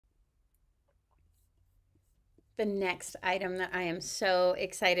The next item that I am so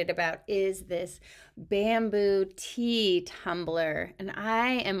excited about is this bamboo tea tumbler. And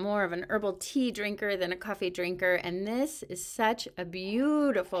I am more of an herbal tea drinker than a coffee drinker. And this is such a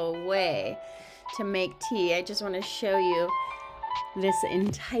beautiful way to make tea. I just want to show you this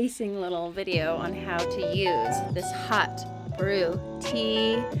enticing little video on how to use this hot brew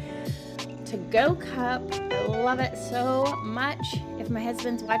tea to-go cup. I love it so much. If my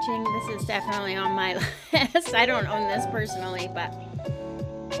husband's watching, this is definitely on my list. I don't own this personally, but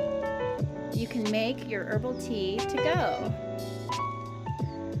you can make your herbal tea to go.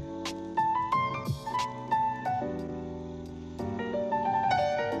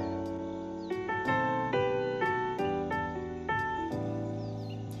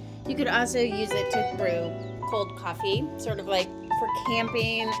 You could also use it to brew cold coffee, sort of like for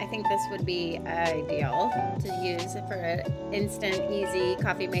camping. I think this would be ideal to use for an instant, easy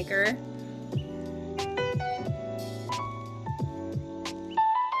coffee maker.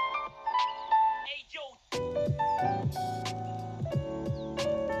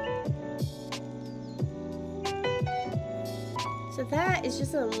 So that is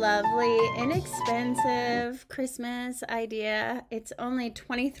just a lovely, inexpensive Christmas idea. It's only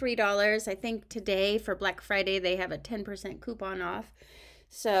 $23. I think today for Black Friday they have a 10% coupon off.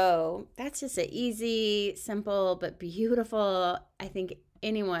 So that's just an easy, simple, but beautiful. I think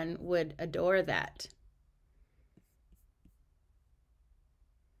anyone would adore that.